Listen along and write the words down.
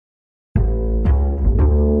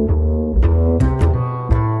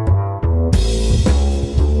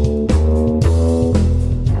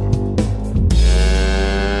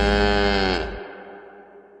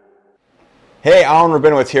Hey, Alan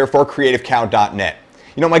Rabinowitz here for CreativeCow.net.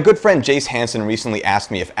 You know, my good friend Jace Hansen recently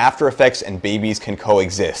asked me if After Effects and babies can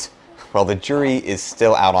coexist. Well, the jury is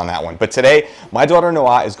still out on that one. But today, my daughter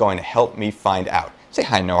Noah is going to help me find out. Say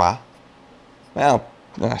hi, Noah. Well,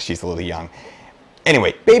 she's a little young.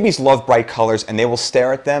 Anyway, babies love bright colors and they will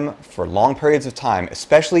stare at them for long periods of time,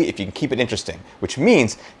 especially if you can keep it interesting, which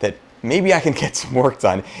means that maybe I can get some work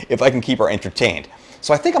done if I can keep her entertained.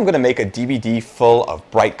 So I think I'm going to make a DVD full of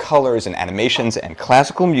bright colors and animations and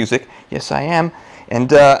classical music. Yes, I am.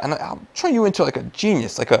 And I'll turn you into like a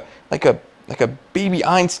genius, like a baby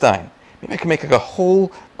Einstein. Maybe I can make like a whole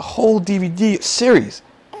DVD series.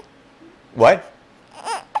 What?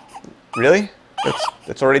 Really?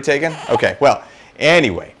 That's already taken? Okay. Well,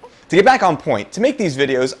 anyway, to get back on point, to make these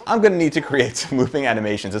videos, I'm going to need to create some looping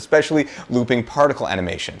animations, especially looping particle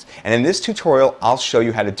animations. And in this tutorial, I'll show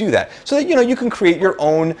you how to do that so that you can create your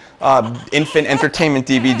own infant entertainment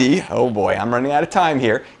DVD. Oh boy, I'm running out of time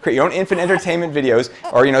here. Create your own infant entertainment videos,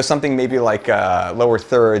 or something maybe like lower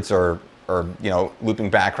thirds or looping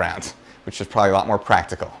backgrounds, which is probably a lot more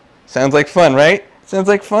practical. Sounds like fun, right? Sounds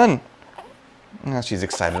like fun. Oh, she's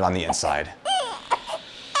excited on the inside.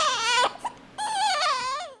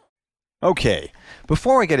 Okay,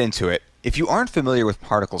 before I get into it, if you aren't familiar with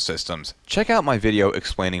particle systems, check out my video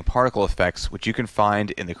explaining particle effects, which you can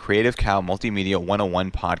find in the Creative Cow Multimedia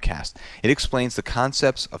 101 podcast. It explains the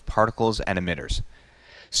concepts of particles and emitters.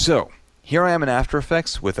 So, here I am in After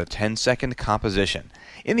Effects with a 10-second composition.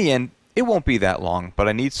 In the end, it won't be that long, but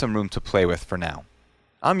I need some room to play with for now.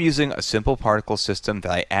 I'm using a simple particle system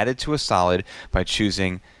that I added to a solid by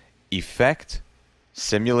choosing Effect,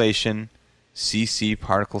 Simulation, CC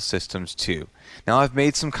Particle Systems 2. Now I've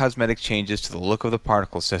made some cosmetic changes to the look of the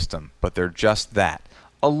particle system, but they're just that,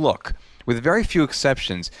 a look. With very few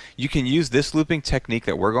exceptions, you can use this looping technique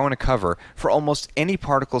that we're going to cover for almost any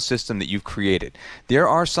particle system that you've created. There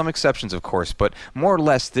are some exceptions, of course, but more or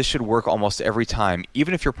less this should work almost every time,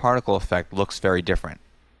 even if your particle effect looks very different.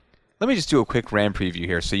 Let me just do a quick RAM preview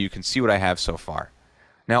here so you can see what I have so far.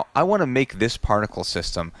 Now I want to make this particle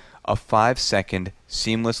system a 5-second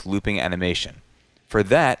seamless looping animation. For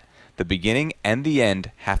that, the beginning and the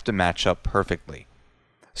end have to match up perfectly.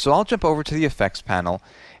 So I'll jump over to the effects panel,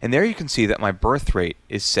 and there you can see that my birth rate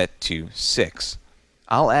is set to 6.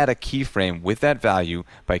 I'll add a keyframe with that value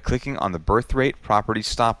by clicking on the birth rate property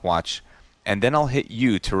stopwatch, and then I'll hit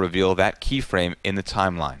U to reveal that keyframe in the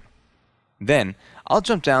timeline. Then I'll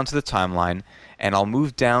jump down to the timeline and I'll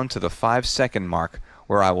move down to the 5-second mark,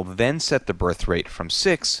 where I will then set the birth rate from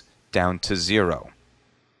 6 down to 0.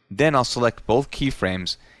 Then I'll select both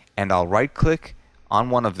keyframes and I'll right click on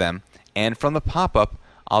one of them, and from the pop-up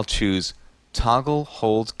I'll choose Toggle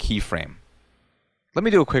Hold Keyframe. Let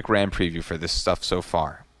me do a quick RAM preview for this stuff so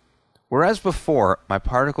far. Whereas before my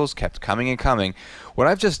particles kept coming and coming, what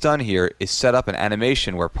I've just done here is set up an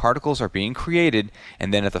animation where particles are being created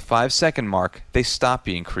and then at the 5-second mark they stop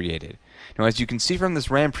being created. Now as you can see from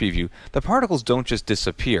this RAM preview, the particles don't just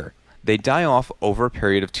disappear. They die off over a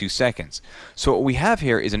period of 2 seconds. So what we have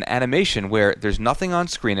here is an animation where there's nothing on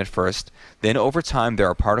screen at first, then over time there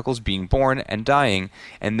are particles being born and dying,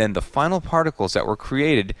 and then the final particles that were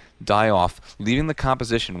created die off, leaving the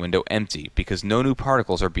composition window empty because no new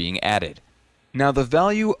particles are being added. Now the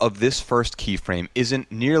value of this first keyframe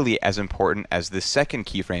isn't nearly as important as the second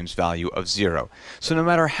keyframe's value of 0. So no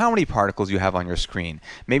matter how many particles you have on your screen,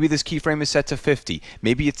 maybe this keyframe is set to 50,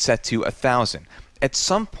 maybe it's set to 1,000. At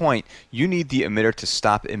some point, you need the emitter to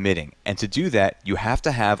stop emitting, and to do that, you have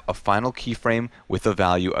to have a final keyframe with a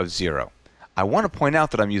value of 0. I want to point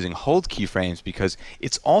out that I'm using hold keyframes because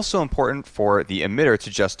it's also important for the emitter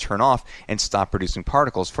to just turn off and stop producing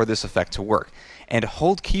particles for this effect to work. And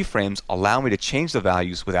hold keyframes allow me to change the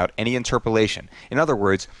values without any interpolation. In other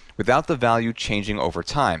words, without the value changing over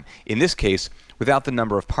time. In this case, without the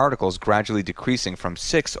number of particles gradually decreasing from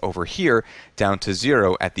 6 over here down to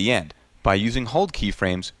 0 at the end. By using hold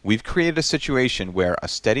keyframes, we've created a situation where a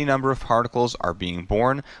steady number of particles are being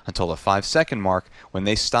born until the 5-second mark, when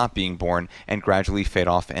they stop being born and gradually fade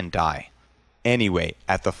off and die. Anyway,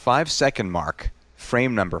 at the 5-second mark,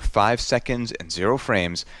 frame number 5 seconds and 0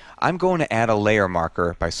 frames, I'm going to add a layer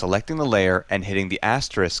marker by selecting the layer and hitting the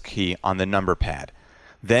asterisk key on the number pad.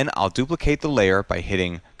 Then I'll duplicate the layer by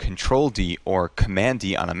hitting Ctrl D or Command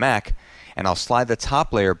D on a Mac, and I'll slide the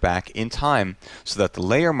top layer back in time so that the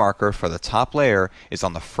layer marker for the top layer is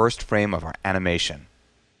on the first frame of our animation.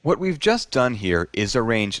 What we've just done here is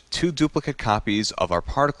arrange 2 duplicate copies of our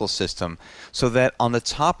particle system so that on the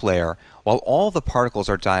top layer, while all the particles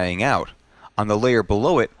are dying out, on the layer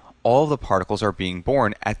below it, all the particles are being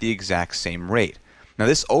born at the exact same rate. Now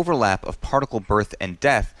this overlap of particle birth and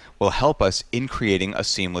death will help us in creating a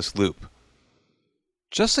seamless loop.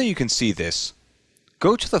 Just so you can see this,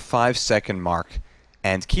 go to the 5-second mark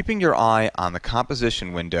and keeping your eye on the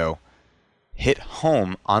composition window, hit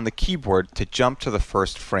home on the keyboard to jump to the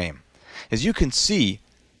first frame. As you can see,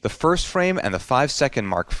 the first frame and the 5-second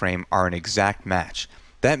mark frame are an exact match.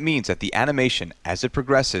 That means that the animation, as it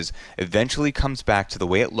progresses, eventually comes back to the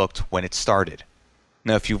way it looked when it started.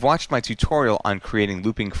 Now, if you've watched my tutorial on creating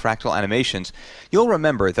looping fractal animations, you'll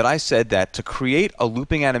remember that I said that to create a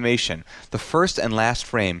looping animation, the first and last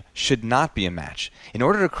frame should not be a match. In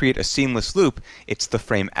order to create a seamless loop, it's the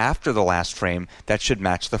frame after the last frame that should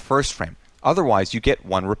match the first frame. Otherwise, you get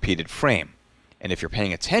one repeated frame. And if you're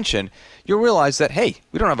paying attention, you'll realize that, hey,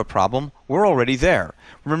 we don't have a problem. We're already there.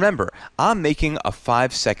 Remember, I'm making a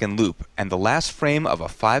 5-second loop, and the last frame of a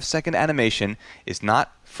 5-second animation is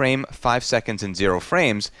not frame 5 seconds and 0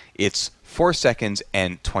 frames, it's 4 seconds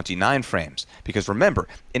and 29 frames. Because remember,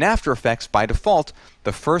 in After Effects, by default,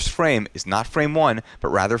 the first frame is not frame 1, but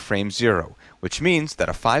rather frame 0, which means that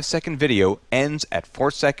a 5-second video ends at 4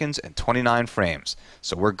 seconds and 29 frames.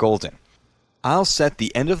 So we're golden. I'll set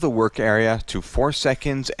the end of the work area to 4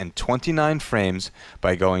 seconds and 29 frames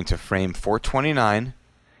by going to frame 429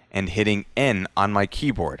 and hitting N on my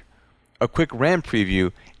keyboard. A quick RAM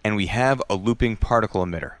preview and we have a looping particle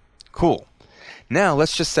emitter. Cool. Now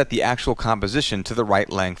let's just set the actual composition to the right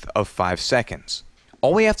length of 5 seconds.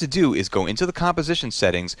 All we have to do is go into the composition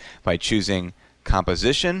settings by choosing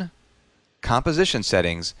Composition, Composition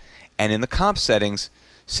Settings, and in the comp settings,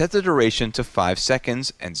 set the duration to 5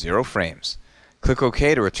 seconds and 0 frames. Click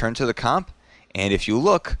OK to return to the comp, and if you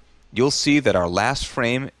look, you'll see that our last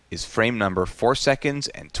frame is frame number 4 seconds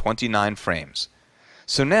and 29 frames.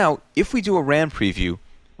 So now, if we do a RAM preview,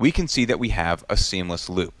 we can see that we have a seamless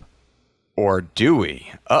loop. Or do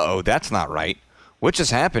we? Uh-oh, that's not right. What just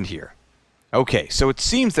happened here? Okay, so it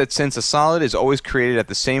seems that since a solid is always created at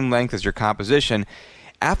the same length as your composition,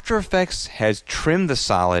 After Effects has trimmed the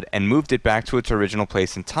solid and moved it back to its original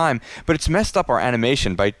place in time, but it's messed up our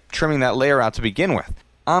animation by trimming that layer out to begin with.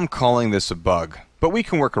 I'm calling this a bug, but we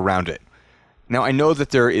can work around it. Now I know that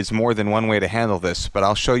there is more than one way to handle this, but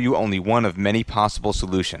I'll show you only one of many possible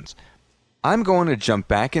solutions. I'm going to jump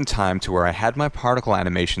back in time to where I had my particle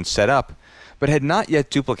animation set up, but had not yet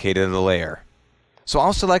duplicated the layer. So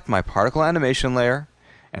I'll select my particle animation layer,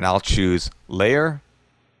 and I'll choose Layer,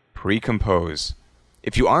 Pre-Compose.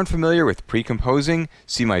 If you aren't familiar with pre-composing,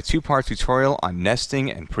 see my 2-part tutorial on nesting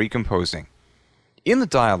and pre-composing. In the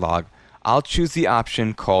dialog, I'll choose the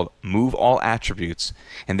option called Move All Attributes,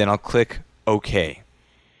 and then I'll click OK.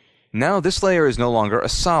 Now this layer is no longer a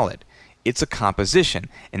solid, it's a composition,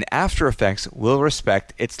 and After Effects will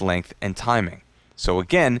respect its length and timing. So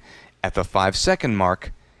again, at the 5-second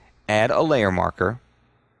mark, add a layer marker,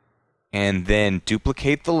 and then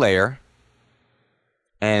duplicate the layer,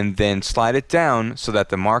 and then slide it down so that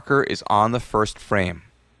the marker is on the first frame.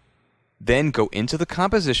 Then go into the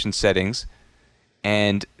composition settings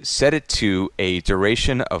and set it to a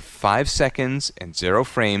duration of 5 seconds and 0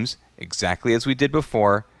 frames, exactly as we did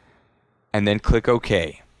before, and then click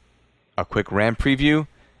OK. A quick RAM preview,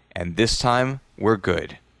 and this time we're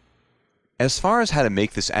good. As far as how to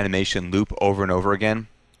make this animation loop over and over again,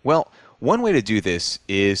 well, one way to do this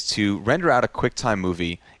is to render out a QuickTime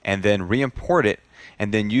movie and then re-import it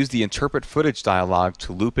and then use the Interpret Footage dialog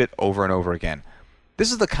to loop it over and over again.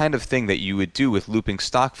 This is the kind of thing that you would do with looping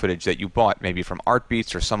stock footage that you bought maybe from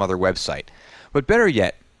ArtBeats or some other website. But better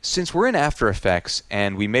yet, since we're in After Effects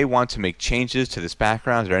and we may want to make changes to this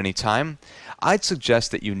background at any time, I'd suggest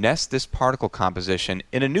that you nest this particle composition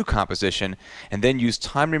in a new composition and then use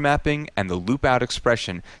time remapping and the loop out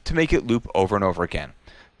expression to make it loop over and over again.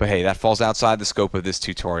 But hey, that falls outside the scope of this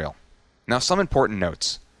tutorial. Now some important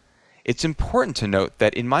notes. It's important to note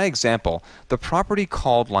that in my example, the property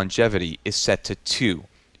called longevity is set to 2,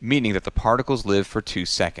 meaning that the particles live for 2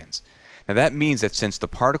 seconds. Now that means that since the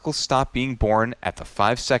particles stop being born at the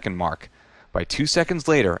 5-second mark, by 2 seconds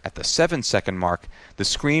later, at the 7-second mark, the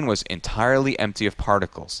screen was entirely empty of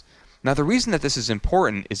particles. Now the reason that this is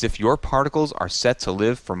important is if your particles are set to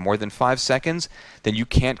live for more than 5 seconds, then you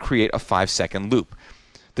can't create a 5-second loop.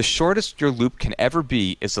 The shortest your loop can ever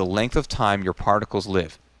be is the length of time your particles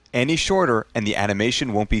live. Any shorter and the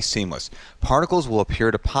animation won't be seamless. Particles will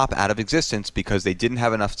appear to pop out of existence because they didn't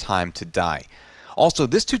have enough time to die. Also,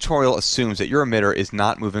 this tutorial assumes that your emitter is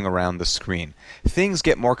not moving around the screen. Things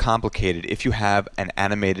get more complicated if you have an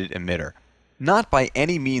animated emitter. Not by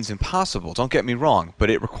any means impossible, don't get me wrong, but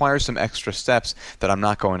it requires some extra steps that I'm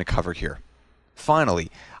not going to cover here.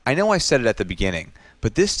 Finally, I know I said it at the beginning,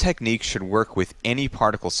 but this technique should work with any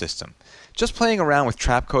particle system. Just playing around with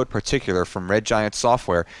Trapcode Particular from Red Giant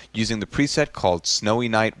Software using the preset called Snowy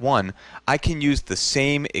Night 1, I can use the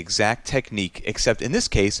same exact technique, except in this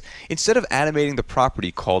case, instead of animating the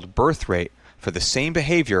property called birth rate for the same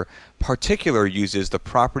behavior, Particular uses the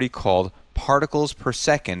property called particles per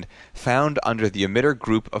second found under the emitter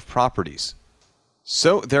group of properties.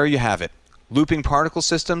 So there you have it, looping particle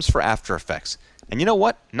systems for After Effects. And you know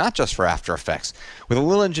what? Not just for After Effects. With a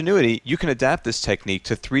little ingenuity, you can adapt this technique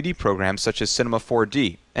to 3D programs such as Cinema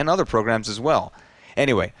 4D and other programs as well.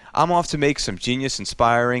 Anyway, I'm off to make some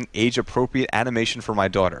genius-inspiring, age-appropriate animation for my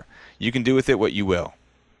daughter. You can do with it what you will.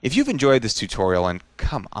 If you've enjoyed this tutorial, and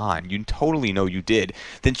come on, you totally know you did,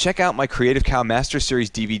 then check out my Creative Cow Master Series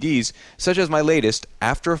DVDs, such as my latest,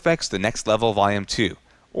 After Effects The Next Level Volume 2.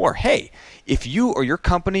 Or hey, if you or your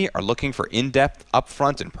company are looking for in-depth,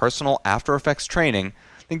 upfront, and personal After Effects training,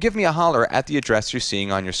 then give me a holler at the address you're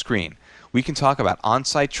seeing on your screen. We can talk about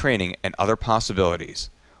on-site training and other possibilities.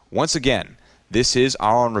 Once again, this is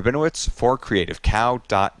Aaron Rabinowitz for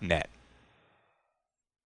CreativeCow.net.